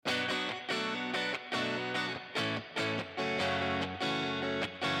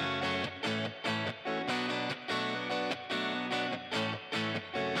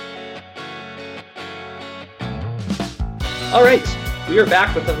All right, we are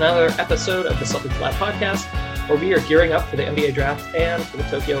back with another episode of the Celtics Lab podcast, where we are gearing up for the NBA draft and for the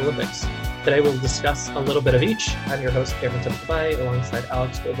Tokyo Olympics. Today we'll discuss a little bit of each. I'm your host, Cameron Timothy, alongside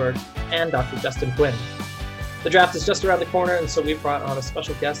Alex Goldberg and Dr. Justin Quinn. The draft is just around the corner, and so we've brought on a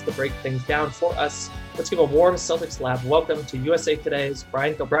special guest to break things down for us. Let's give a warm Celtics Lab welcome to USA Today's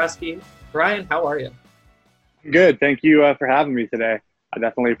Brian Kilbraski. Brian, how are you? Good. Thank you for having me today. I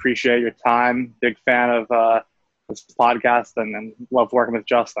definitely appreciate your time. Big fan of this podcast and love working with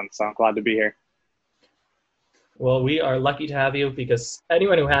Justin, so I'm glad to be here. Well, we are lucky to have you because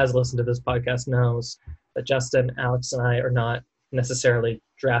anyone who has listened to this podcast knows that Justin, Alex, and I are not necessarily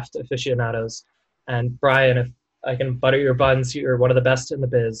draft aficionados. And Brian, if I can butter your buns, you're one of the best in the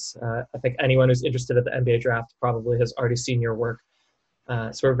biz. I think anyone who's interested in the NBA draft probably has already seen your work.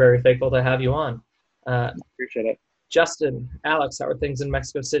 So we're very thankful to have you on. Appreciate it. Justin, Alex, how are things in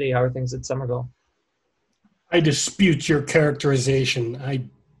Mexico City? How are things at Somerville? I dispute your characterization. I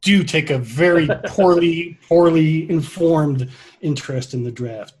do take a very poorly informed interest in the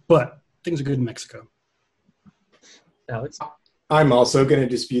draft, but things are good in Mexico. Alex? I'm also going to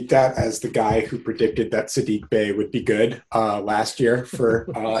dispute that as the guy who predicted that Saddiq Bey would be good last year for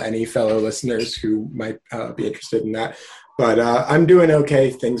any fellow listeners who might be interested in that. But I'm doing okay.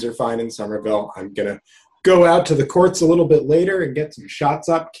 Things are fine in Somerville. I'm going to go out to the courts a little bit later and get some shots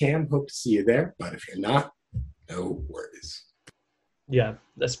up. Cam, hope to see you there. But if you're not, no worries. Yeah,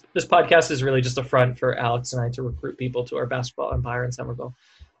 this podcast is really just a front for Alex and I to recruit people to our basketball empire in Somerville.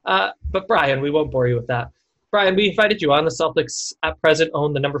 But Brian, we won't bore you with that. Brian, we invited you on. The Celtics at present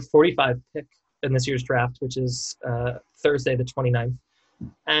own the number 45 pick in this year's draft, which is Thursday the 29th.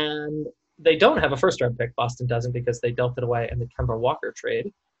 And they don't have a first-round pick. Boston doesn't because they dealt it away in the Kemba Walker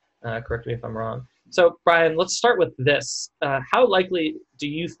trade. Correct me if I'm wrong. So, Brian, let's start with this. How likely do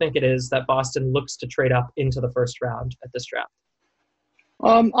you think it is that Boston looks to trade up into the first round at this draft?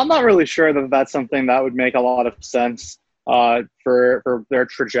 I'm not really sure that that's something that would make a lot of sense for their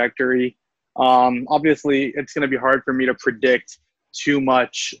trajectory. Obviously, it's going to be hard for me to predict too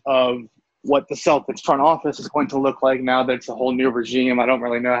much of what the Celtics front office is going to look like now that it's a whole new regime. I don't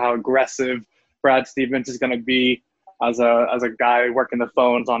really know how aggressive Brad Stevens is going to be as a guy working the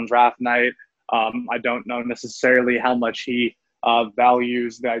phones on draft night. I don't know necessarily how much he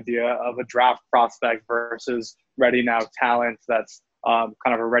values the idea of a draft prospect versus ready now talent that's kind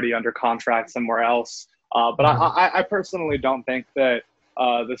of already under contract somewhere else. But I personally don't think that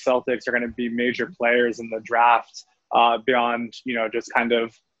the Celtics are going to be major players in the draft beyond, just kind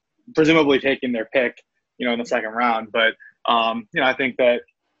of presumably taking their pick, in the second round. But, I think that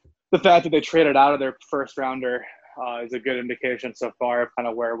the fact that they traded out of their first rounder is a good indication so far of kind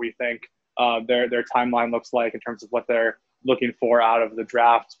of where we think their timeline looks like in terms of what they're looking for out of the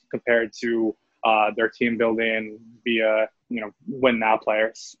draft compared to their team building via, win now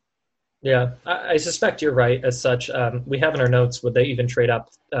players. Yeah, I suspect you're right as such. We have in our notes, would they even trade up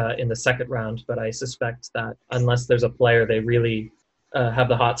in the second round? But I suspect that unless there's a player they really have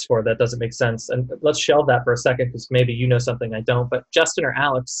the hots for, that doesn't make sense. And let's shelve that for a second because maybe you know something I don't. But Justin or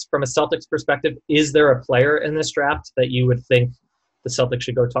Alex, from a Celtics perspective, is there a player in this draft that you would think the Celtics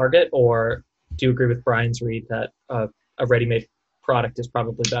should go target? Or do you agree with Brian's read that a ready-made product is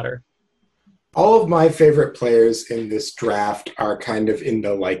probably better? All of my favorite players in this draft are kind of in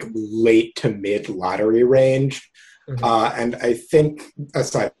the late to mid lottery range. Mm-hmm. And I think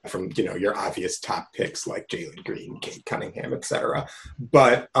aside from, your obvious top picks like Jalen Green, Cade Cunningham, et cetera,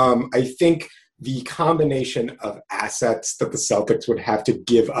 but I think the combination of assets that the Celtics would have to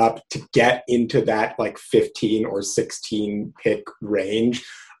give up to get into that 15 or 16 pick range,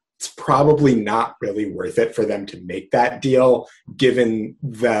 it's probably not really worth it for them to make that deal given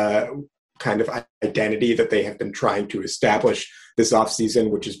the kind of identity that they have been trying to establish this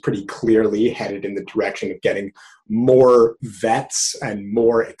offseason, which is pretty clearly headed in the direction of getting more vets and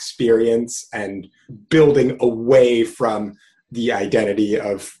more experience and building away from the identity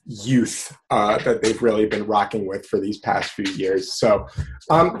of youth that they've really been rocking with for these past few years. So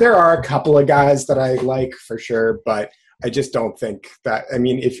there are a couple of guys that I like for sure, but I just don't think that,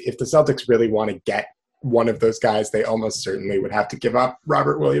 if the Celtics really want to get one of those guys, they almost certainly would have to give up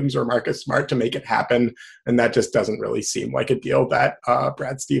Robert Williams or Marcus Smart to make it happen. And that just doesn't really seem like a deal that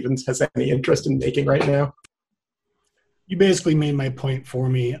Brad Stevens has any interest in making right now. You basically made my point for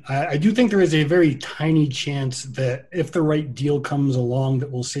me. I do think there is a very tiny chance that if the right deal comes along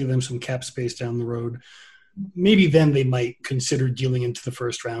that will save them some cap space down the road, maybe then they might consider dealing into the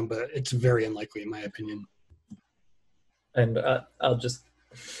first round, but it's very unlikely in my opinion. And I'll just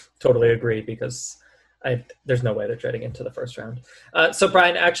totally agree because There's no way they're trading into the first round. So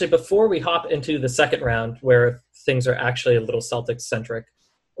Brian, actually, before we hop into the second round, where things are actually a little Celtics centric,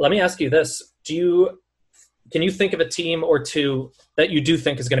 let me ask you this: can you think of a team or two that you do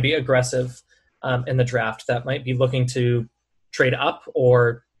think is going to be aggressive in the draft that might be looking to trade up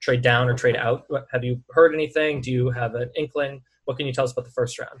or trade down or trade out? Have you heard anything? Do you have an inkling? What can you tell us about the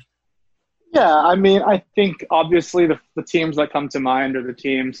first round? Yeah, I mean, I think obviously the teams that come to mind are the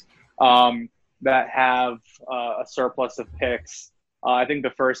teams that have a surplus of picks. I think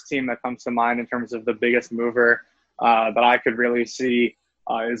the first team that comes to mind in terms of the biggest mover that I could really see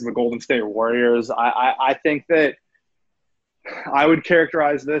is the Golden State Warriors. I think that I would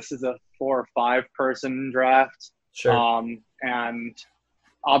characterize this as a 4 or 5 person draft. Sure. And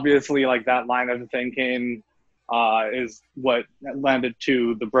obviously, like, that line of thinking is what landed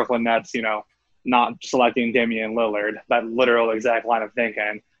to the Brooklyn Nets, not selecting Damian Lillard, that literal exact line of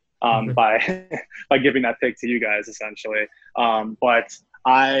thinking, by by giving that pick to you guys, essentially. But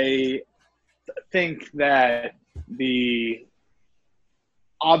I think that the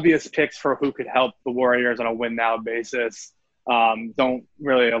obvious picks for who could help the Warriors on a win-now basis don't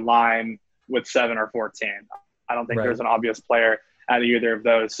really align with 7 or 14. I don't think there's an obvious player at either of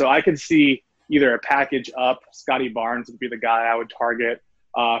those. So I could see either a package up. Scotty Barnes would be the guy I would target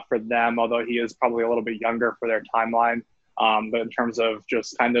for them, although he is probably a little bit younger for their timeline. But in terms of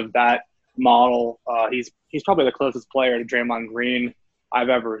just kind of that model, he's probably the closest player to Draymond Green I've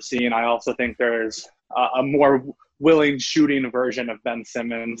ever seen. I also think there's a more willing shooting version of Ben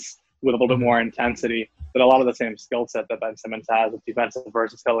Simmons with a little bit more intensity, but a lot of the same skill set that Ben Simmons has with defensive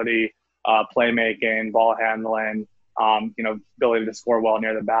versatility, playmaking, ball handling, ability to score well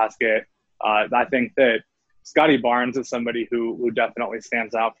near the basket. I think that Scotty Barnes is somebody who definitely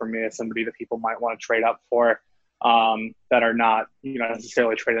stands out for me as somebody that people might want to trade up for that are not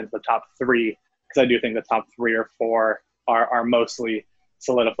necessarily traded into the top 3, because I do think the top 3 or 4 are mostly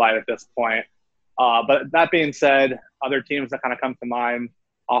solidified at this point. But that being said, other teams that kind of come to mind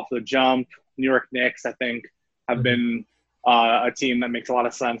off the jump, New York Knicks, I think, have been a team that makes a lot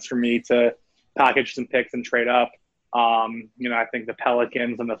of sense for me to package some picks and trade up. I think the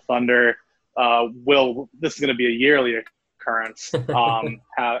Pelicans and the Thunder this is going to be a yearly occurrence,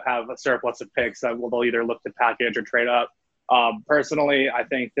 have a surplus of picks that they'll either look to package or trade up. Personally, I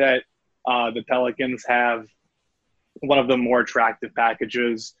think that the Pelicans have one of the more attractive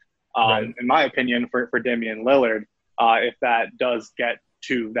packages, in my opinion, for Damian Lillard, if that does get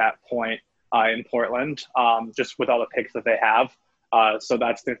to that point in Portland, just with all the picks that they have. So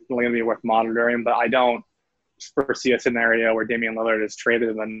that's definitely going to be worth monitoring, but I don't foresee a scenario where Damian Lillard is traded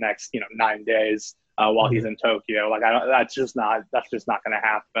in the next 9 days while he's in Tokyo. That's just not going to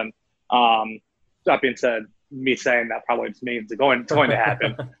happen. That being said, me saying that probably just means it's going to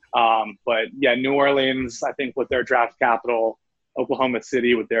happen. But yeah, New Orleans, I think, with their draft capital, Oklahoma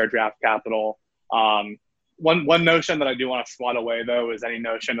City with their draft capital. One notion that I do want to swat away, though, is any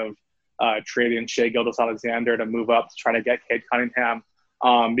notion of trading Shai Gilgeous-Alexander to move up to try to get Cade Cunningham.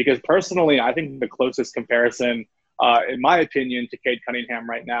 Because personally, I think the closest comparison, in my opinion, to Cade Cunningham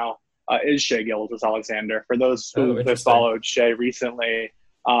right now is Shai Gilgeous-Alexander. For those who have followed Shai recently,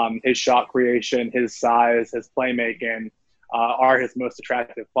 his shot creation, his size, his playmaking are his most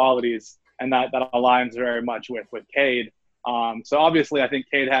attractive qualities, and that aligns very much with Cade. So obviously, I think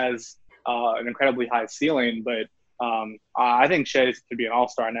Cade has an incredibly high ceiling, but I think Shai could be an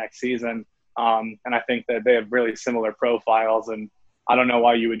all-star next season, and I think that they have really similar profiles, and I don't know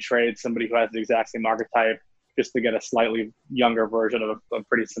why you would trade somebody who has the exact same archetype just to get a slightly younger version of a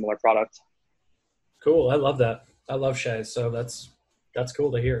pretty similar product. Cool. I love that. I love Shai, so that's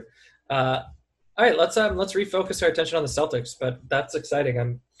cool to hear. All right, let's refocus our attention on the Celtics, but that's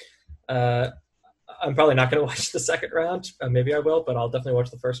exciting. I'm probably not going to watch the second round. Maybe I will, but I'll definitely watch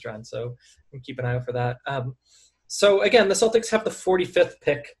the first round, so keep an eye out for that. So again, the Celtics have the 45th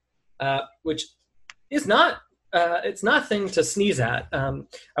pick, which is not it's nothing to sneeze at.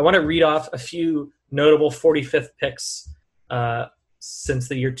 I want to read off a few notable 45th picks since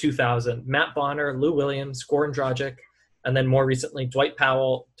the year 2000. Matt Bonner, Lou Williams, Goran Dragic, and then more recently, Dwight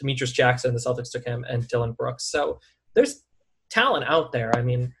Powell, Demetrius Jackson, the Celtics took him, and Dillon Brooks. So there's talent out there. I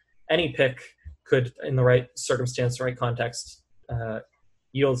mean, any pick could, in the right circumstance, the right context,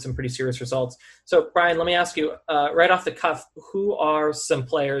 yield some pretty serious results. So, Brian, let me ask you, right off the cuff, who are some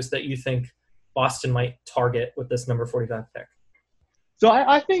players that you think Boston might target with this number 45 pick? So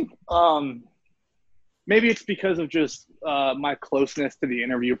I think maybe it's because of just my closeness to the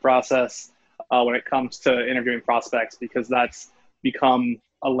interview process when it comes to interviewing prospects, because that's become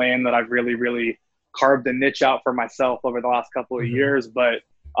a lane that I've really, really carved a niche out for myself over the last couple of years. But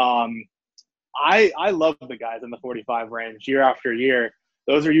I love the guys in the 45 range year after year.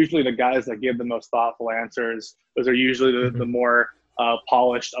 Those are usually the guys that give the most thoughtful answers. Those are usually the more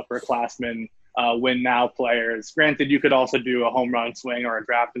polished upperclassmen, win now players. Granted, you could also do a home run swing or a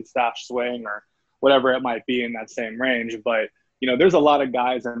draft and stash swing or whatever it might be in that same range. But, there's a lot of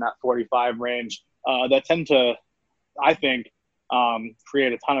guys in that 45 range that tend to, I think,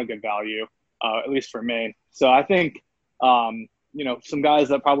 create a ton of good value, at least for me. So I think, some guys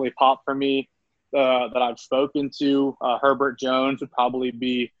that probably pop for me that I've spoken to, Herbert Jones would probably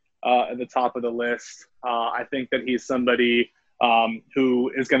be at the top of the list. I think that he's somebody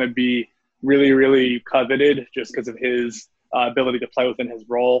who is going to be really, really coveted just because of his ability to play within his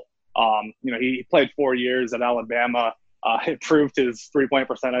role. He played 4 years at Alabama. Improved his three-point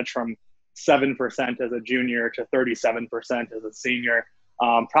percentage from 7% as a junior to 37% as a senior.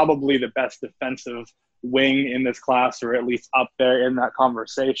 Probably the best defensive wing in this class, or at least up there in that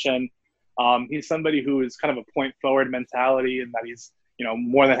conversation. He's somebody who is kind of a point forward mentality, and that he's,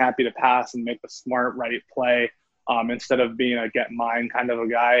 more than happy to pass and make the smart, right play instead of being a get mine kind of a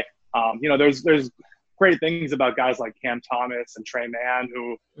guy. There's great things about guys like Cam Thomas and Trey Mann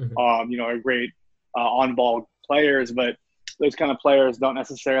who, are great on-ball players, but those kind of players don't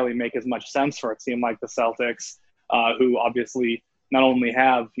necessarily make as much sense for a team like the Celtics, who obviously not only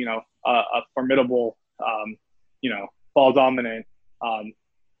have, a formidable, ball dominant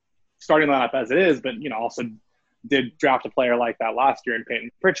starting lineup as it is, but, also did draft a player like that last year in Peyton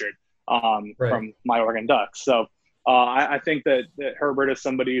Pritchard from my Oregon Ducks. So I think that Herbert is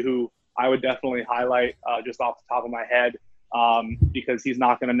somebody who I would definitely highlight just off the top of my head because he's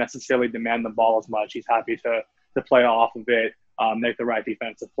not going to necessarily demand the ball as much. He's happy to play off of it, make the right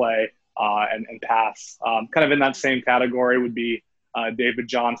defensive play, and pass. Kind of in that same category would be David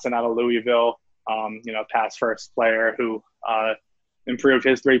Johnson out of Louisville, pass first player who improved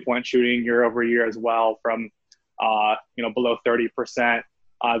his three-point shooting year over year as well from, below 30%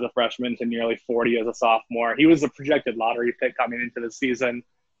 as a freshman to nearly 40 as a sophomore. He was a projected lottery pick coming into the season,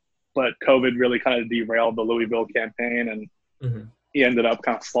 but COVID really kind of derailed the Louisville campaign, and he ended up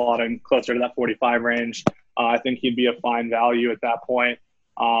kind of slotting closer to that 45 range. I think he'd be a fine value at that point.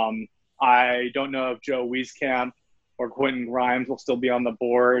 I don't know if Joe Wieskamp or Quentin Grimes will still be on the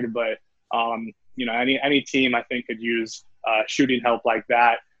board, but any team I think could use shooting help like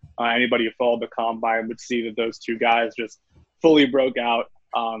that. Anybody who followed the combine would see that those two guys just fully broke out.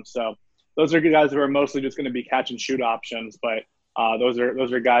 So those are guys who are mostly just going to be catch and shoot options, but those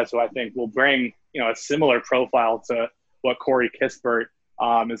are guys who I think will bring a similar profile to what Corey Kispert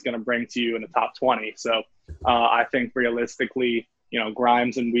is going to bring to you in the top 20. So I think realistically,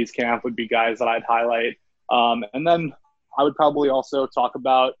 Grimes and Wieskamp would be guys that I'd highlight. And then I would probably also talk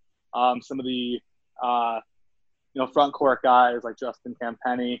about some of the front court guys like Justin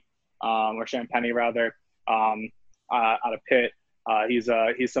Champagnie, or Champagnie rather, out of Pitt.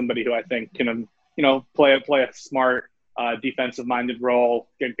 He's somebody who I think can play a smart defensive minded role,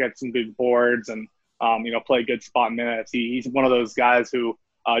 get some good boards, and play good spot minutes. He's one of those guys who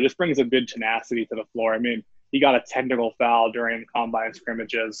just brings a good tenacity to the floor. I mean, he got a technical foul during combine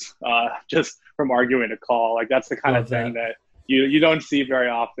scrimmages just from arguing a call. Like, that's the kind of thing that you don't see very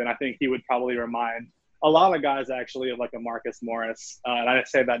often. I think he would probably remind a lot of guys actually of like a Marcus Morris. And I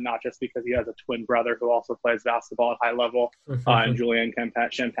say that not just because he has a twin brother who also plays basketball at high level, and Julian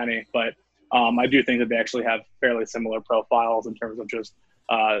Champagnie, but I do think that they actually have fairly similar profiles in terms of just,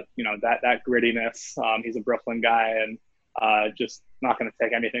 that grittiness. He's a Brooklyn guy and just not going to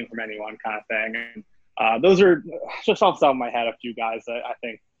take anything from anyone kind of thing. And those are just off the top of my head, a few guys that I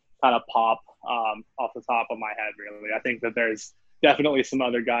think kind of pop off the top of my head, really. I think that there's definitely some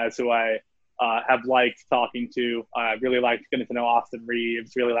other guys who I have liked talking to. Really liked getting to know Austin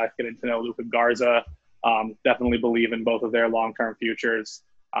Reeves, really liked getting to know Luka Garza. Definitely believe in both of their long-term futures.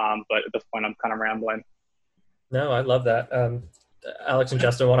 But at this point, I'm kind of rambling. No, I love that. Alex and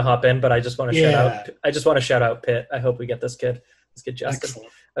Justin want to hop in, but I just want to shout out Pitt. I hope we get this kid. Let's get Justin. Excellent.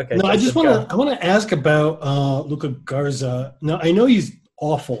 Okay. No, Justin, I want to ask about Luka Garza. Now, I know he's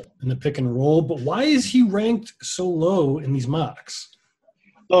awful in the pick and roll, but why is he ranked so low in these mocks?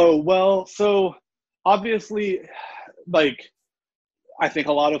 Oh, well, so obviously, I think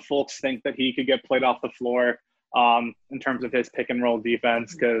a lot of folks think that he could get played off the floor in terms of his pick and roll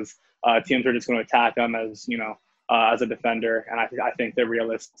defense because teams are just going to attack him as a defender, and I think that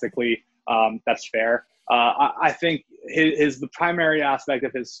realistically that's fair. I think the primary aspect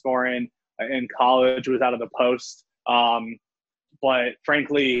of his scoring in college was out of the post, but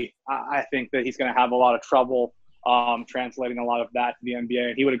frankly, I think that he's going to have a lot of trouble translating a lot of that to the NBA,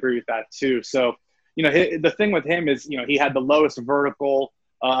 and he would agree with that too. So, the thing with him is, he had the lowest vertical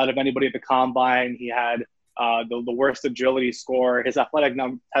out of anybody at the combine. He had the worst agility score. His athletic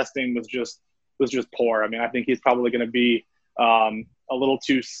testing was just poor. I mean, I think he's probably going to be a little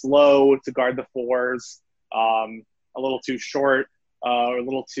too slow to guard the fours, a little too short, or a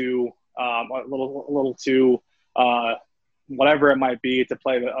little too whatever it might be to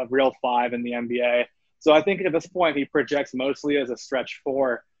play a real five in the NBA. So I think at this point he projects mostly as a stretch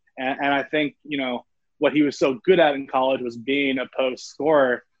four. And I think, what he was so good at in college was being a post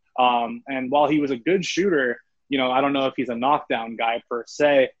scorer. And while he was a good shooter, I don't know if he's a knockdown guy per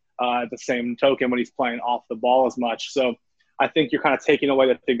se, at the same token when he's playing off the ball as much. So I think you're kind of taking away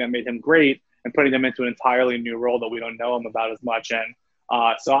the thing that made him great and putting him into an entirely new role that we don't know him about as much. And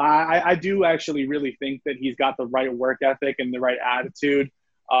so I do actually really think that he's got the right work ethic and the right attitude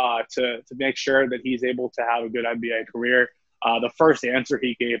to make sure that he's able to have a good NBA career. The first answer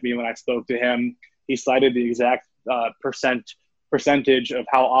he gave me when I spoke to him, he cited the exact percentage of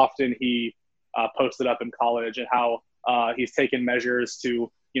how often he posted up in college and how he's taken measures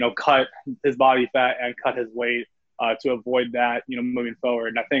to, cut his body fat and cut his weight to avoid that, moving forward.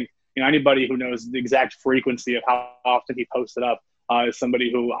 And I think, anybody who knows the exact frequency of how often he posted up is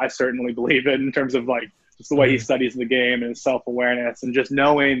somebody who I certainly believe in terms of just the way he studies the game and his self-awareness and just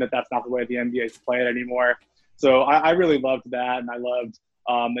knowing that that's not the way the NBA is played anymore. So I really loved that, and I loved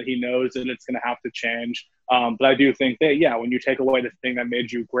that he knows that it's going to have to change. But I do think that, when you take away the thing that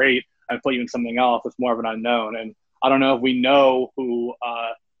made you great and put you in something else, it's more of an unknown. And I don't know if we know who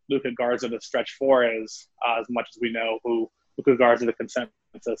Luka Garza, the stretch four, is as much as we know who Luka Garza, the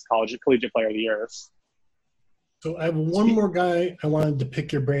consensus collegiate player of the year is. So I have one more guy I wanted to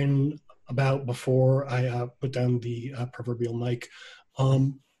pick your brain about before I put down the proverbial mic.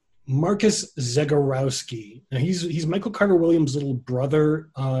 Marcus Zegarowski. Now he's Michael Carter Williams' little brother.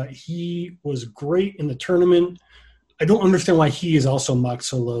 He was great in the tournament. I don't understand why he is also mocked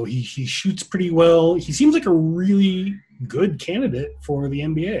so low. He shoots pretty well. He seems like a really good candidate for the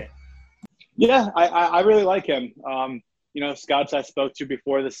NBA. Yeah, I really like him. Scouts I spoke to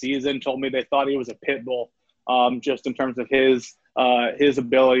before the season told me they thought he was a pit bull, just in terms of his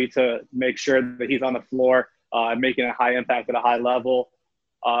ability to make sure that he's on the floor and making a high impact at a high level.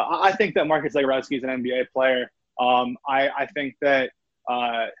 I think that Marcus Zegarowski is an NBA player. I think that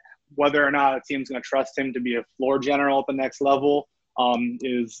whether or not a team's going to trust him to be a floor general at the next level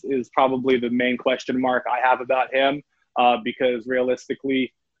is probably the main question mark I have about him, because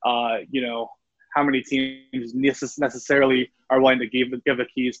realistically, how many teams necessarily are willing to give the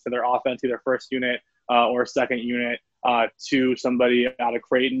keys to their offense, either first unit or second unit, to somebody out of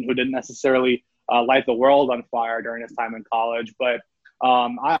Creighton who didn't necessarily light the world on fire during his time in college. But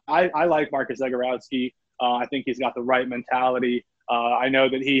I like Marcus Zegarowski. I think he's got the right mentality. I know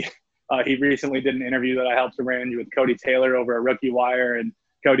that he recently did an interview that I helped arrange with Cody Taylor over at Rookie Wire, and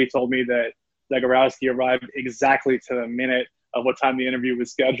Cody told me that Zegarowski arrived exactly to the minute of what time the interview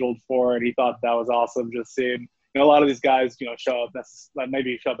was scheduled for, and he thought that was awesome. Just seeing, a lot of these guys, show up,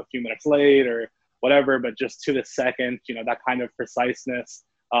 maybe show up a few minutes late or whatever, but just to the second, that kind of preciseness,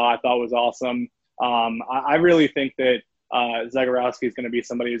 I thought was awesome. I really think that Zegarowski is going to be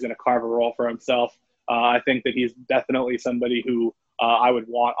somebody who's going to carve a role for himself. I think that he's definitely somebody who I would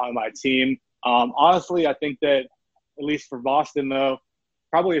want on my team. Honestly, I think that, at least for Boston, though,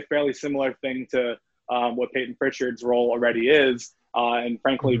 probably a fairly similar thing to what Peyton Pritchard's role already is. And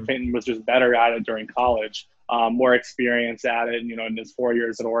frankly, Peyton was just better at it during college, more experience at it, in his 4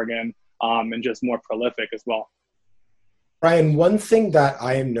 years at Oregon, and just more prolific as well. Ryan, one thing that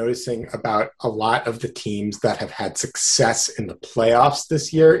I am noticing about a lot of the teams that have had success in the playoffs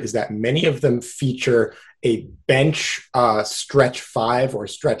this year is that many of them feature a bench stretch five or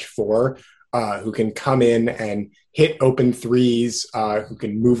stretch four who can come in and hit open threes, who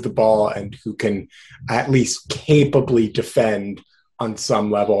can move the ball, and who can at least capably defend on some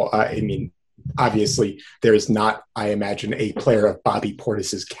level. Obviously, there is not, I imagine, a player of Bobby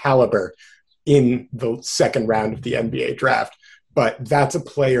Portis's caliber in the second round of the NBA draft. But that's a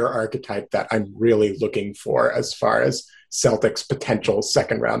player archetype that I'm really looking for as far as Celtics potential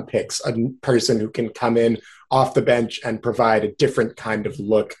second round picks, a person who can come in off the bench and provide a different kind of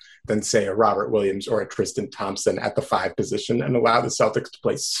look than, say, a Robert Williams or a Tristan Thompson at the five position and allow the Celtics to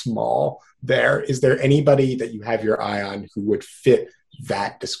play small there. Is there anybody that you have your eye on who would fit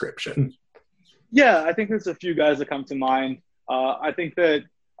that description? Yeah, I think there's a few guys that come to mind. I think that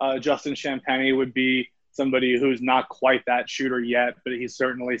Justin Champagnie would be somebody who's not quite that shooter yet, but he's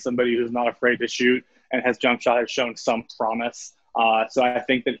certainly somebody who's not afraid to shoot and his jump shot has shown some promise. So I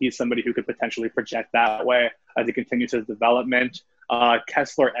think that he's somebody who could potentially project that way as he continues his development.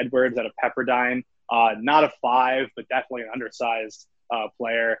 Kessler Edwards out of Pepperdine, not a five, but definitely an undersized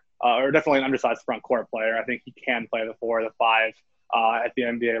player, or definitely an undersized front court player. I think he can play the 4 or the 5 at the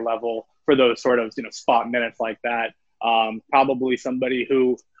NBA level for those sort of spot minutes like that. Probably somebody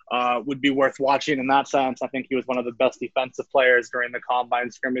who would be worth watching in that sense. I think he was one of the best defensive players during the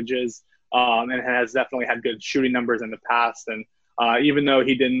combine scrimmages, and has definitely had good shooting numbers in the past. And even though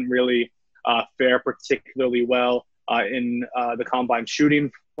he didn't really fare particularly well in the combine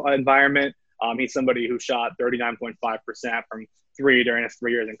shooting environment, he's somebody who shot 39.5% from 3 during his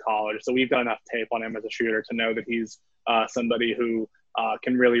 3 years in college. So we've got enough tape on him as a shooter to know that he's somebody who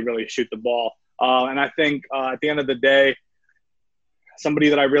can really, really shoot the ball. And I think at the end of the day, somebody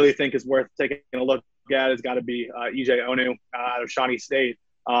that I really think is worth taking a look at has got to be EJ Onu out of Shawnee State.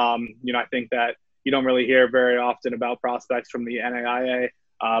 I think that you don't really hear very often about prospects from the NAIA,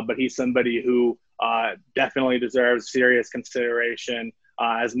 but he's somebody who definitely deserves serious consideration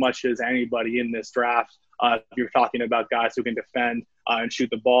as much as anybody in this draft. If you're talking about guys who can defend and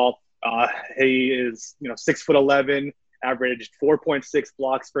shoot the ball, he is 6'11", averaged 4.6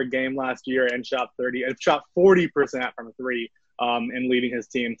 blocks per game last year, and shot 40% from 3, and leading his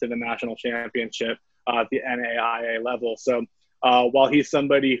team to the national championship at the NAIA level. So while he's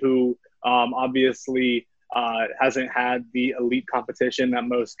somebody who obviously hasn't had the elite competition that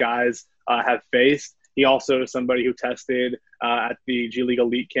most guys have faced, he also is somebody who tested at the G League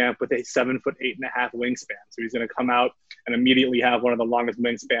Elite Camp with a 7'8.5" wingspan. So he's going to come out and immediately have one of the longest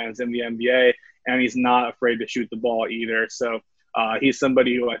wingspans in the NBA, and he's not afraid to shoot the ball either. So he's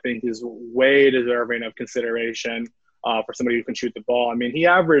somebody who I think is way deserving of consideration for somebody who can shoot the ball. I mean, he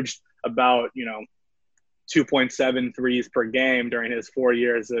averaged about 2.7 threes per game during his 4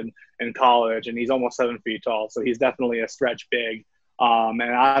 years in college, and he's almost 7 feet tall. So he's definitely a stretch big. And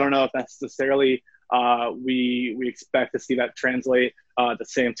I don't know if necessarily we expect to see that translate the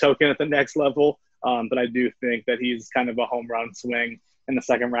same token at the next level. But I do think that he's kind of a home run swing in the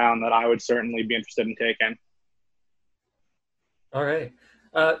second round that I would certainly be interested in taking. All right.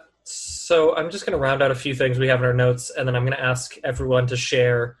 So I'm just going to round out a few things we have in our notes, and then I'm going to ask everyone to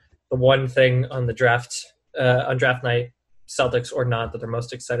share the one thing on the draft, on draft night, Celtics or not, that they're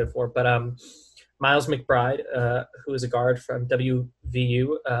most excited for. But Miles McBride, who is a guard from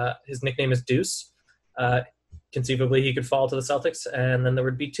WVU, his nickname is Deuce. Conceivably, he could fall to the Celtics, and then there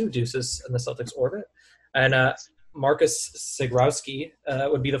would be 2 Deuces in the Celtics orbit. And Marcus Zegarowski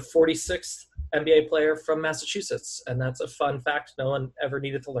would be the 46th NBA player from Massachusetts, and that's a fun fact no one ever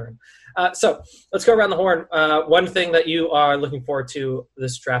needed to learn. So let's go around the horn. One thing that you are looking forward to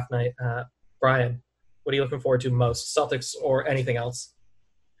this draft night, Brian, what are you looking forward to most, Celtics or anything else?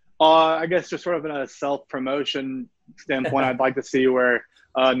 I guess just sort of in a self-promotion standpoint, I'd like to see where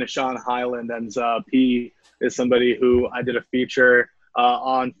Nah'Shon Hyland ends up. He is somebody who I did a feature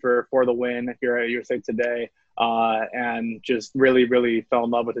on for the Win here at USA Today, and just really, really fell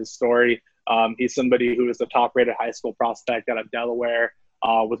in love with his story. He's somebody who is the top-rated high school prospect out of Delaware.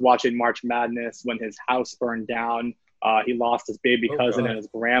 Was watching March Madness when his house burned down. He lost his baby cousin and his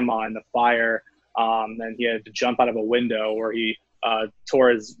grandma in the fire, and he had to jump out of a window where he tore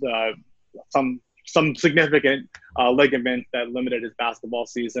his some significant ligament that limited his basketball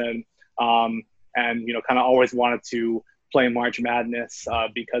season, and kind of always wanted to play March Madness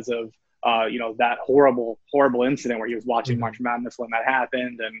because of that horrible incident where he was watching March Madness when that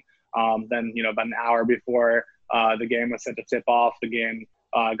happened, and then about an hour before the game was set to tip off, the game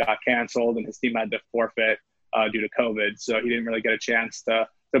got canceled and his team had to forfeit due to COVID, so he didn't really get a chance to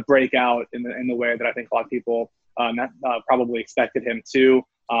break out in the way that I think a lot of people probably expected him to.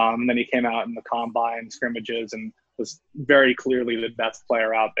 And then he came out in the combine scrimmages and was very clearly the best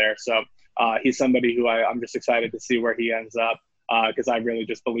player out there. So he's somebody who I'm just excited to see where he ends up, because I really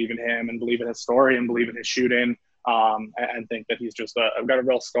just believe in him and believe in his story and believe in his shooting, and think that he's just got a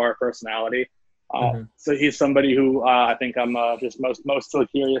real star personality. So he's somebody who I think I'm just most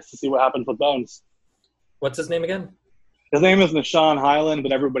curious to see what happens with Bones. What's his name again? His name is Nah'Shon Hyland,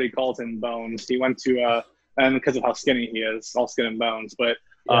 but everybody calls him Bones. He went to and because of how skinny he is, all skin and bones. But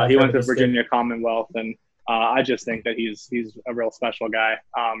he went to Virginia Commonwealth, and I just think that he's a real special guy,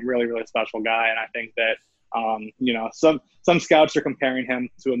 really, really special guy. And I think that some scouts are comparing him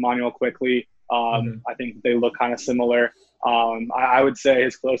to Immanuel Quickley. I think they look kind of similar. I would say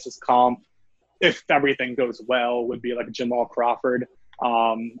his closest comp, if everything goes well, would be like Jamal Crawford.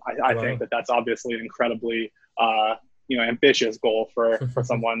 I think that that's obviously an incredibly ambitious goal for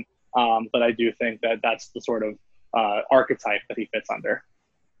someone. But I do think that that's the sort of archetype that he fits under.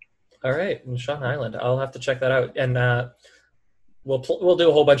 All right, Nah'Shon Hyland. I'll have to check that out, and we'll do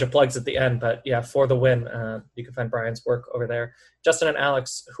a whole bunch of plugs at the end. But yeah, for the Win, you can find Brian's work over there. Justin and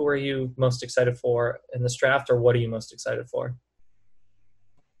Alex, who are you most excited for in this draft, or what are you most excited for?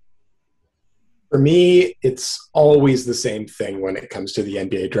 For me, it's always the same thing when it comes to the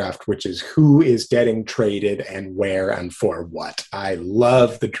NBA draft, which is who is getting traded and where and for what. I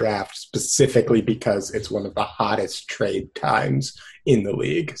love the draft specifically because it's one of the hottest trade times in the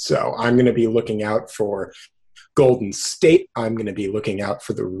league. So I'm going to be looking out for Golden State. I'm going to be looking out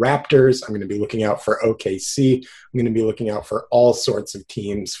for the Raptors. I'm going to be looking out for OKC. I'm going to be looking out for all sorts of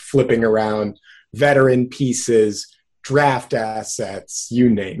teams flipping around veteran pieces, draft assets, you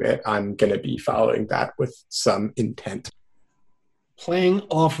name it. I'm going to be following that with some intent. Playing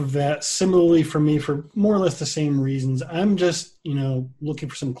off of that, similarly for me, for more or less the same reasons, I'm just, looking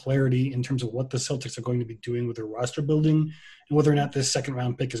for some clarity in terms of what the Celtics are going to be doing with their roster building and whether or not this second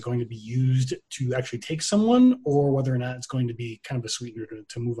round pick is going to be used to actually take someone or whether or not it's going to be kind of a sweetener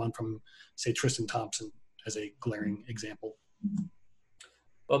to move on from, say, Tristan Thompson as a glaring example.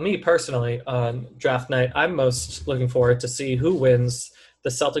 Well, me personally, on draft night, I'm most looking forward to see who wins the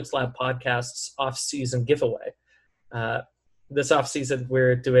Celtics Lab podcast's off-season giveaway. This off-season,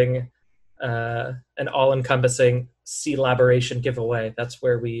 we're doing an all-encompassing C-laboration giveaway. That's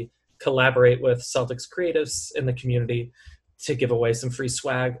where we collaborate with Celtics creatives in the community to give away some free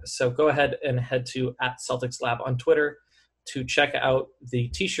swag. So go ahead and head to @CelticsLab on Twitter to check out the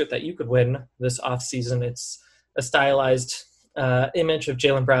T-shirt that you could win this off-season. It's a stylized image of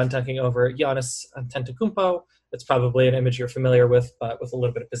Jaylen Brown dunking over Giannis Antetokounmpo. It's probably an image you're familiar with, but with a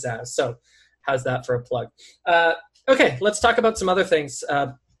little bit of pizzazz. So how's that for a plug? Okay, let's talk about some other things.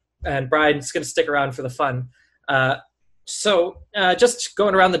 And Brian's going to stick around for the fun. So just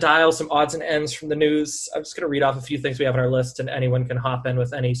going around the dial, some odds and ends from the news. I'm just going to read off a few things we have on our list, and anyone can hop in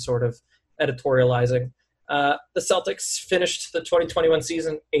with any sort of editorializing. The Celtics finished the 2021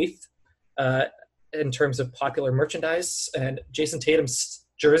 season 8th in terms of popular merchandise, and Jason Tatum's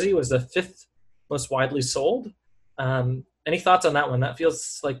jersey was the 5th most widely sold. Any thoughts on that one? That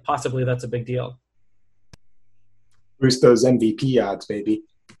feels like possibly that's a big deal. Boost those MVP odds, baby.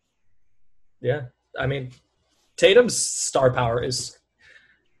 Yeah, I mean, Tatum's star power is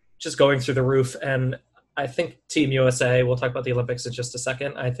just going through the roof, and I think Team USA, we'll talk about the Olympics in just a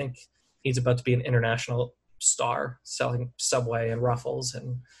second, I think he's about to be an international star, selling Subway and Ruffles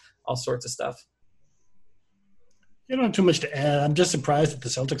and all sorts of stuff. You don't have too much to add. I'm just surprised that the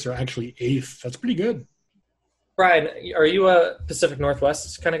Celtics are actually 8th. That's pretty good. Brian, are you a Pacific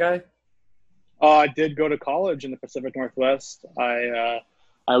Northwest kind of guy? I did go to college in the Pacific Northwest. I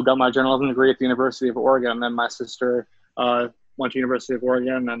got my journalism degree at the University of Oregon, and then my sister went to University of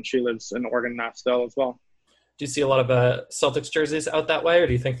Oregon, and she lives in Oregon now still as well. Do you see a lot of Celtics jerseys out that way, or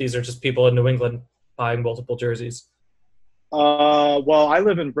do you think these are just people in New England buying multiple jerseys? Well, I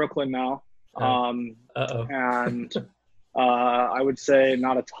live in Brooklyn now. And I would say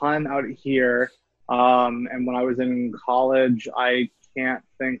not a ton out here. And when I was in college, I can't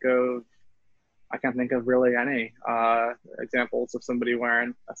think of really any examples of somebody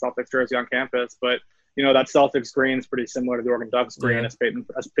wearing a Celtics jersey on campus. But that Celtics green is pretty similar to the Oregon Ducks green, as Peyton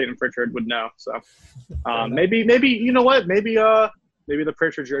Pritchard would know. So maybe you know what? Maybe the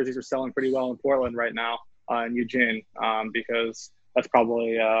Pritchard jerseys are selling pretty well in Portland right now in Eugene, because that's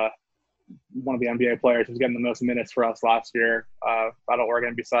probably one of the NBA players who's getting the most minutes for us last year out of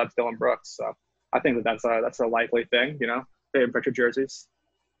Oregon besides Dylan Brooks. So I think that's a likely thing, Peyton Pritchard jerseys.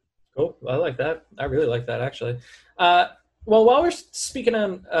 Cool. I like that. I really like that, actually. Well, while we're speaking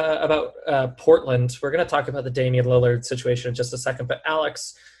on about Portland, we're going to talk about the Damian Lillard situation in just a second. But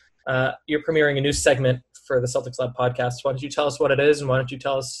Alex, you're premiering a new segment for the Celtics Lab podcast. Why don't you tell us what it is, and why don't you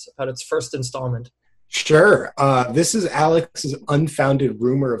tell us about its first installment? Sure. This is Alex's Unfounded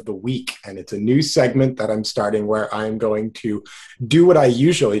Rumor of the Week, and it's a new segment that I'm starting where I'm going to do what I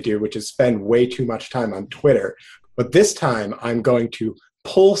usually do, which is spend way too much time on Twitter. But this time I'm going to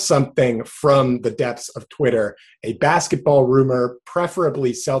pull something from the depths of Twitter, a basketball rumor,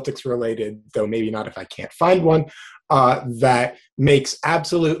 preferably Celtics related, though maybe not if I can't find one, that makes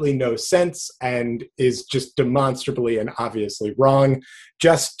absolutely no sense and is just demonstrably and obviously wrong,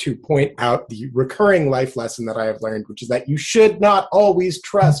 just to point out the recurring life lesson that I have learned, which is that you should not always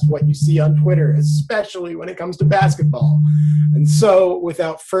trust what you see on Twitter, especially when it comes to basketball. And so,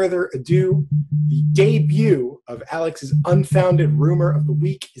 without further ado, the debut of Alex's Unfounded Rumor of the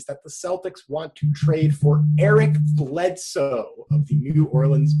Week is that the Celtics want to trade for Eric Bledsoe of the New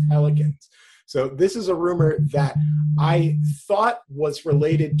Orleans Pelicans. So this is a rumor that I thought was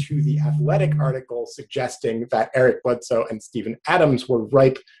related to the Athletic article suggesting that Eric Bledsoe and Steven Adams were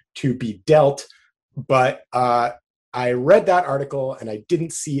ripe to be dealt. But I read that article and I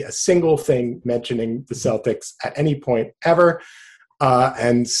didn't see a single thing mentioning the Celtics at any point ever.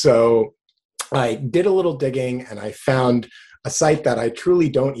 And so I did a little digging and I found a site that I truly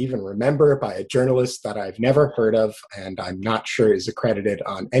don't even remember by a journalist that I've never heard of and I'm not sure is accredited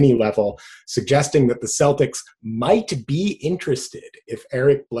on any level, suggesting that the Celtics might be interested if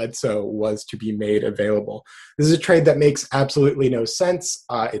Eric Bledsoe was to be made available. This is a trade that makes absolutely no sense.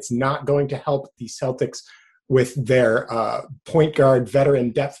 It's not going to help the Celtics with their point guard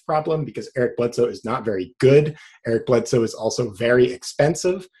veteran depth problem because Eric Bledsoe is not very good. Eric Bledsoe is also very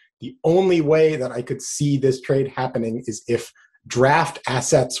expensive. The only way that I could see this trade happening is if draft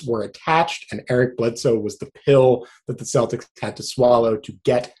assets were attached and Eric Bledsoe was the pill that the Celtics had to swallow to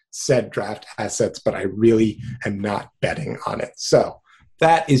get said draft assets, but I really am not betting on it. So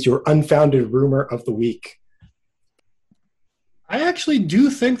that is your unfounded rumor of the week. I actually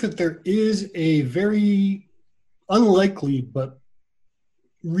do think that there is a very unlikely but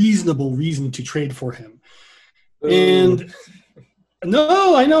reasonable reason to trade for him. Ooh. And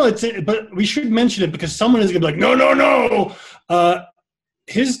no, I know but we should mention it because someone is going to be like, no.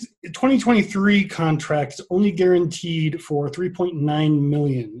 His 2023 contract is only guaranteed for $3.9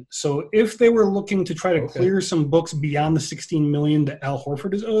 million. So if they were looking to try to clear some books beyond the $16 million that Al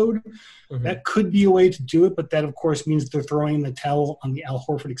Horford is owed, that could be a way to do it. But that, of course, means they're throwing in the towel on the Al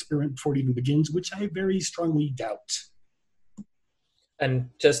Horford experiment before it even begins, which I very strongly doubt. And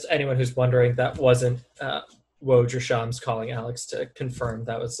just anyone who's wondering, that wasn't Woj or Shams calling Alex to confirm.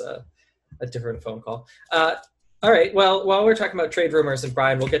 That was a different phone call. All right. Well, while we're talking about trade rumors, and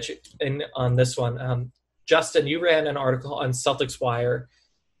Brian, we'll get you in on this one. Justin, you ran an article on Celtics Wire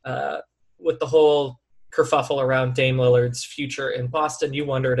with the whole kerfuffle around Dame Lillard's future in Boston. You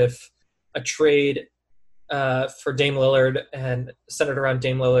wondered if a trade for Dame Lillard and centered around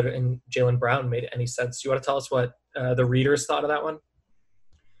Dame Lillard and Jaylen Brown made any sense. Do you want to tell us what the readers thought of that one?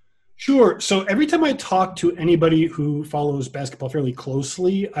 Sure. So every time I talk to anybody who follows basketball fairly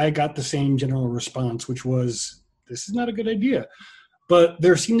closely, I got the same general response, which was, this is not a good idea. But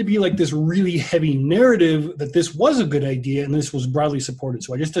there seemed to be like this really heavy narrative that this was a good idea and this was broadly supported.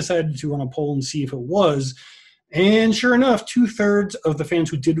 So I just decided to run a poll and see if it was. And sure enough, 2/3 of the fans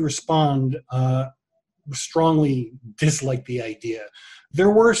who did respond strongly disliked the idea. There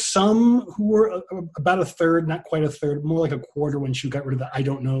were some who were about a third, not quite a third, more like a quarter when she got rid of the I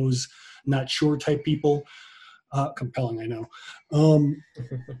don't knows, not sure type people. Compelling, I know.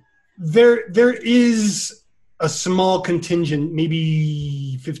 There is a small contingent,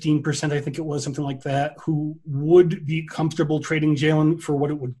 maybe 15%, I think it was, something like that, who would be comfortable trading Jaylen for what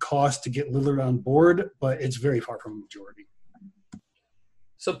it would cost to get Lillard on board, but it's very far from a majority.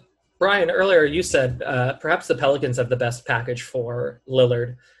 So, Brian, earlier you said perhaps the Pelicans have the best package for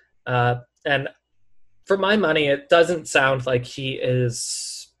Lillard. And for my money, it doesn't sound like he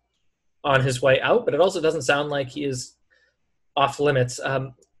is on his way out, but it also doesn't sound like he is off limits.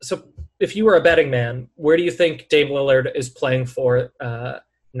 So if you were a betting man, where do you think Dame Lillard is playing for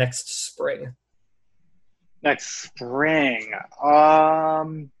next spring? Next spring? Oh,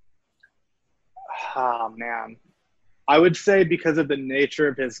 man. I would say because of the nature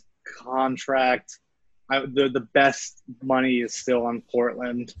of his contract, the best money is still on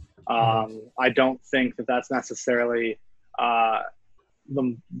Portland. I don't think that that's necessarily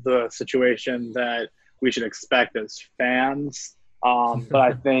the situation that we should expect as fans. But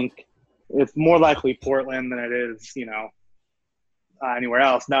I think it's more likely Portland than it is, anywhere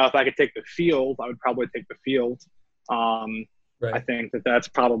else. Now, if I could take the field, I would probably take the field. Right. I think that that's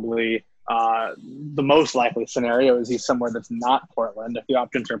probably the most likely scenario is he's somewhere that's not Portland. If the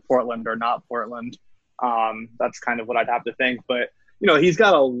options are Portland or not Portland, that's kind of what I'd have to think. But, he's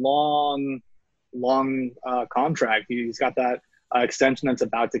got a long contract. He's got that extension that's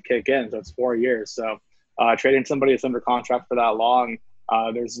about to kick in. So it's 4 years. So trading somebody that's under contract for that long,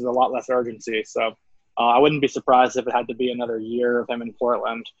 there's a lot less urgency. So I wouldn't be surprised if it had to be another year of him in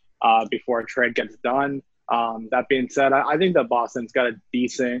Portland before a trade gets done. That being said, I think that Boston's got a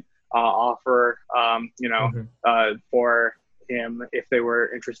decent offer, for him if they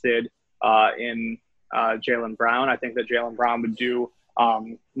were interested in Jaylen Brown. I think that Jaylen Brown would do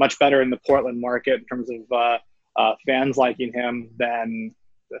much better in the Portland market in terms of fans liking him than,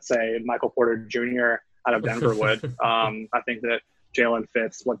 let's say, Michael Porter Jr. out of Denver would. I think that Jaylen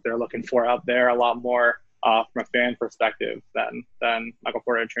fits what they're looking for out there a lot more from a fan perspective than Michael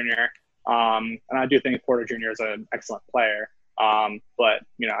Porter Jr. And I do think Porter Jr. is an excellent player. But,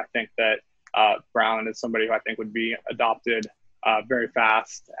 I think that Brown is somebody who I think would be adopted very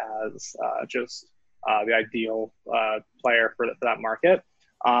fast as just the ideal player for that market.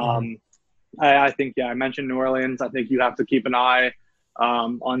 I think, I mentioned New Orleans. I think you have to keep an eye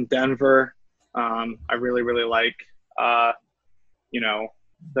on Denver. I really, really like,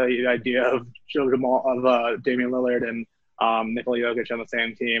 the idea of Damian Lillard and Nikola Jokic on the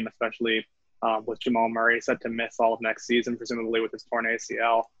same team, especially with Jamal Murray set to miss all of next season, presumably with his torn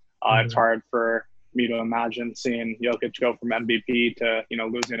ACL. It's hard for me to imagine seeing Jokic go from MVP to,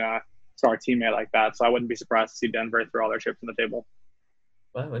 losing a star teammate like that. So I wouldn't be surprised to see Denver throw all their chips on the table.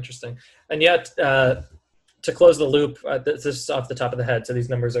 Wow, interesting. And yet, to close the loop, this is off the top of the head, so these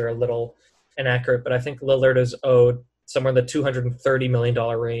numbers are a little inaccurate, but I think Lillard is owed somewhere in the $230 million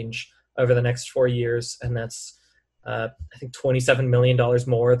range over the next 4 years, and that's, I think, $27 million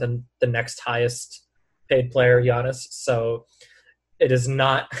more than the next highest paid player, Giannis. So it is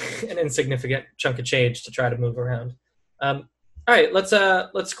not an insignificant chunk of change to try to move around. All right,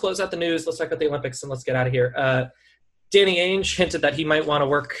 let's close out the news. Let's talk about the Olympics, and let's get out of here. Danny Ainge hinted that he might want to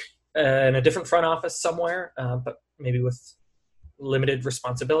work in a different front office somewhere, but maybe with limited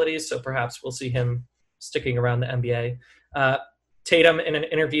responsibilities. So perhaps we'll see him sticking around the NBA. Tatum, in an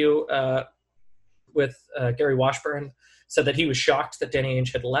interview with Gary Washburn, said that he was shocked that Danny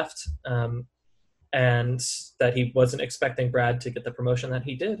Ainge had left, and that he wasn't expecting Brad to get the promotion that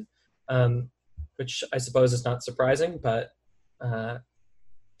he did, which I suppose is not surprising, but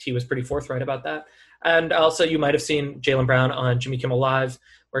he was pretty forthright about that. And also, you might have seen Jaylen Brown on Jimmy Kimmel Live,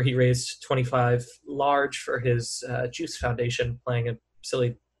 where he raised $25 large for his Juice Foundation, playing a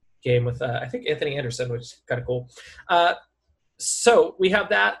silly game with, I think, Anthony Anderson, which is kind of cool. So we have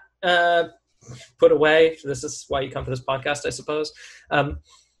that put away. This is why you come to this podcast, I suppose.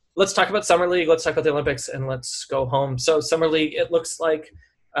 Let's talk about Summer League. Let's talk about the Olympics, and let's go home. So Summer League, it looks like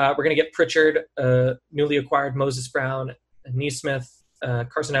we're going to get Pritchard, newly acquired Moses Brown, Neesmith,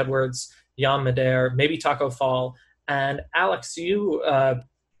 Carson Edwards, Jan Madère, maybe Taco Fall. And Alex, you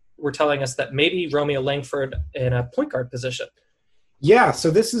were telling us that maybe Romeo Langford in a point guard position. Yeah, so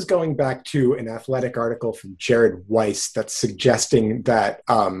this is going back to an Athletic article from Jared Weiss that's suggesting that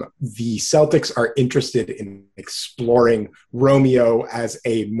the Celtics are interested in exploring Romeo as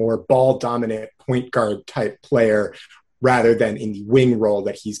a more ball-dominant point guard type player rather than in the wing role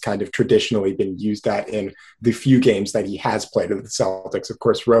that he's kind of traditionally been used at in the few games that he has played with the Celtics. Of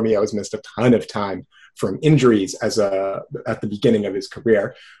course, Romeo has missed a ton of time from injuries at the beginning of his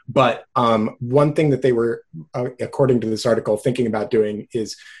career. But one thing that they were, according to this article, thinking about doing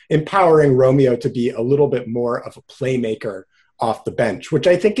is empowering Romeo to be a little bit more of a playmaker off the bench, which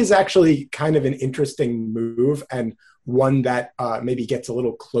I think is actually kind of an interesting move, and one that maybe gets a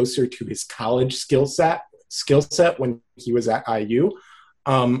little closer to his college skill set when he was at IU.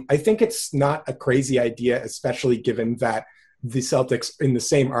 I think it's not a crazy idea, especially given that the Celtics, in the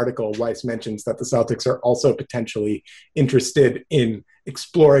same article, Weiss mentions that the Celtics are also potentially interested in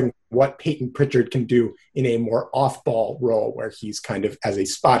exploring what Peyton Pritchard can do in a more off-ball role, where he's kind of as a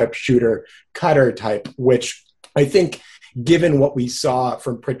spot-up shooter, cutter type, which I think, given what we saw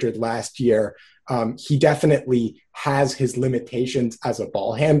from Pritchard last year, he definitely has his limitations as a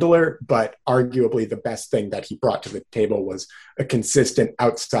ball handler, but arguably the best thing that he brought to the table was a consistent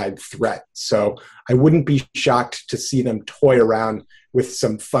outside threat. So I wouldn't be shocked to see them toy around with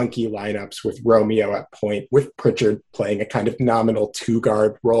some funky lineups with Romeo at point, with Pritchard playing a kind of nominal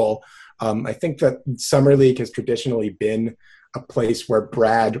two-guard role. I think that Summer League has traditionally been a place where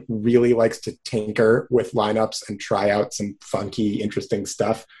Brad really likes to tinker with lineups and try out some funky, interesting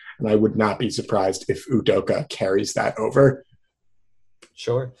stuff. And I would not be surprised if Udoka carries that over.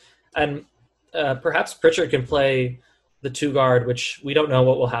 Sure. And perhaps Pritchard can play the two guard, which we don't know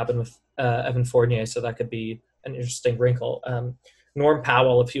what will happen with Evan Fournier, so that could be an interesting wrinkle. Norm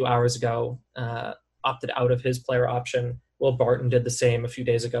Powell, a few hours ago, opted out of his player option. Will Barton did the same a few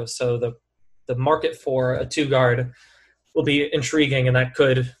days ago. So the market for a two guard will be intriguing, and that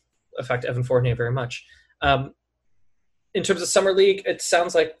could affect Evan Fournier very much. In terms of Summer League, it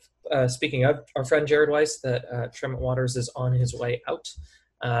sounds like, speaking of our friend Jared Weiss, that Tremont Waters is on his way out.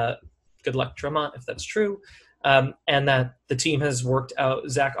 Good luck, Tremont, if that's true. And that the team has worked out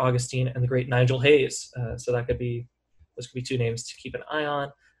Zach Augustine and the great Nigel Hayes. So those could be two names to keep an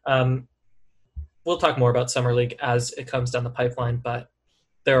eye on. We'll talk more about Summer League as it comes down the pipeline, but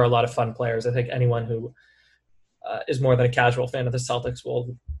there are a lot of fun players. I think anyone who is more than a casual fan of the Celtics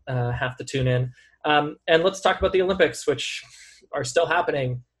will have to tune in. And let's talk about the Olympics, which are still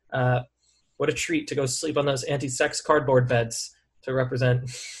happening. What a treat to go sleep on those anti-sex cardboard beds to represent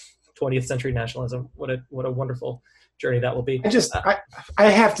 20th century nationalism. What a wonderful journey that will be. I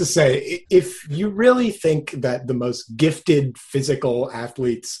have to say, if you really think that the most gifted physical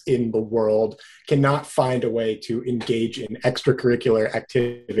athletes in the world cannot find a way to engage in extracurricular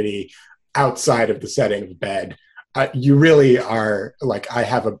activity outside of the setting of bed, you really are like, I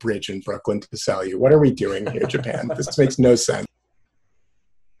have a bridge in Brooklyn to sell you. What are we doing here, Japan? This makes no sense.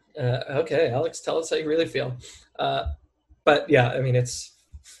 Okay, Alex, tell us how you really feel. But yeah, I mean, it's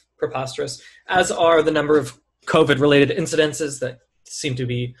preposterous, as are the number of COVID-related incidences that seem to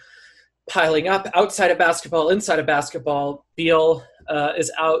be piling up outside of basketball, inside of basketball. Beal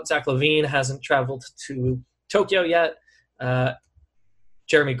is out. Zach LaVine hasn't traveled to Tokyo yet.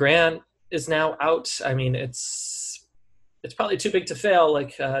 Jeremy Grant is now out. I mean, it's probably too big to fail,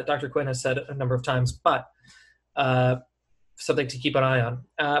 like Dr. Quinn has said a number of times, but something to keep an eye on.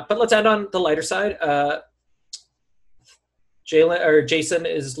 But let's end on the lighter side. Jason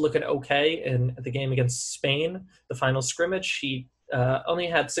is looking okay in the game against Spain, the final scrimmage. He only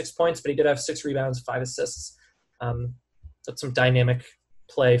had 6 points, but he did have 6 rebounds, 5 assists. That's some dynamic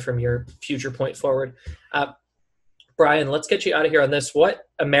play from your future point forward. Brian, let's get you out of here on this. What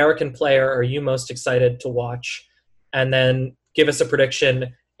American player are you most excited to watch? And then give us a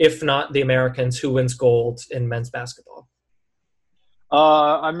prediction, if not the Americans, who wins gold in men's basketball?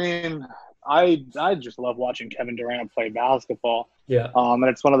 I mean, I just love watching Kevin Durant play basketball. Yeah. And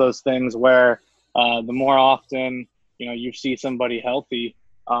it's one of those things where the more often, you see somebody healthy,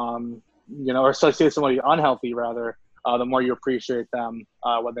 or see somebody unhealthy rather, the more you appreciate them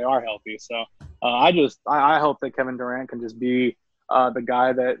when they are healthy. So I hope that Kevin Durant can just be the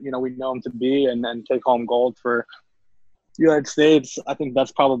guy that, we know him to be and take home gold for the United States. I think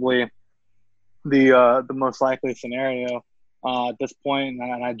that's probably the most likely scenario at this point.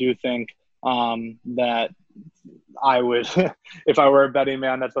 And I do think that I would, if I were a betting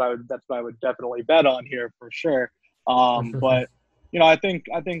man, that's what I would definitely bet on here for sure. But I think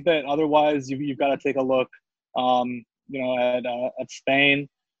that otherwise you've got to take a look, at Spain.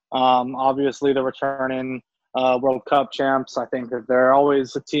 Obviously the returning World Cup champs. I think that they're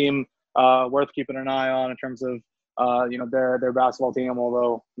always a team worth keeping an eye on in terms of their basketball team,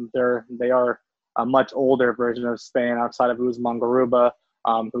 although they are a much older version of Spain outside of Usman Garuba,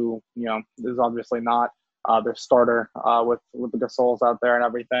 who is obviously not their starter with the Gasols out there and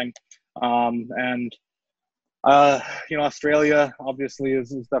everything. Australia obviously is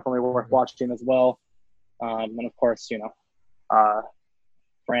definitely worth watching as well. And of course,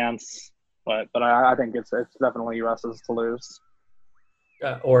 France, but I think it's definitely US's to lose.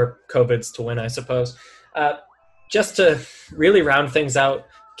 Or COVID's to win, I suppose. Just to really round things out,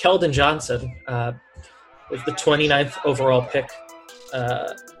 Keldon Johnson was the 29th overall pick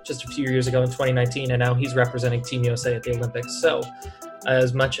just a few years ago in 2019, and now he's representing Team USA at the Olympics. So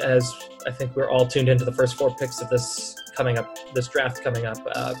as much as I think we're all tuned into the first 4 picks of this draft coming up,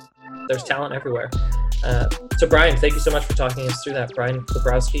 there's talent everywhere. So Brian, thank you so much for talking us through that. Brian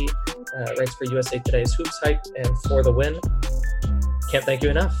Bobrowski writes for USA Today's Hoops Hype and For the Win. Can't thank you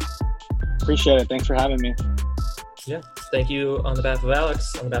enough. Appreciate it. Thanks for having me. Yeah. Thank you on behalf of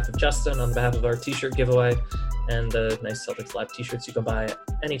Alex, on behalf of Justin, on behalf of our t-shirt giveaway, and the nice Celtics Live t-shirts you can buy at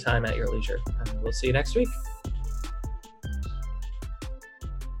any time at your leisure. And we'll see you next week.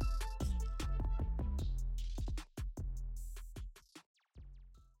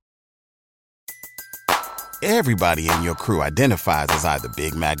 Everybody in your crew identifies as either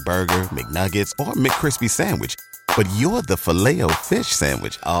Big Mac Burger, McNuggets, or McCrispy Sandwich. But you're the Filet-O-Fish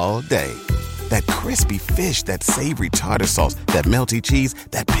Sandwich all day. That crispy fish, that savory tartar sauce, that melty cheese,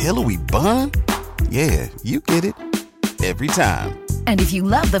 that pillowy bun. Yeah, you get it. Every time. And if you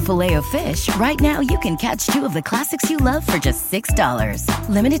love the Filet-O-Fish, right now you can catch 2 of the classics you love for just $6.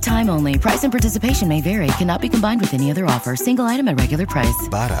 Limited time only. Price and participation may vary. Cannot be combined with any other offer. Single item at regular price.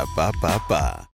 Ba-da-ba-ba-ba.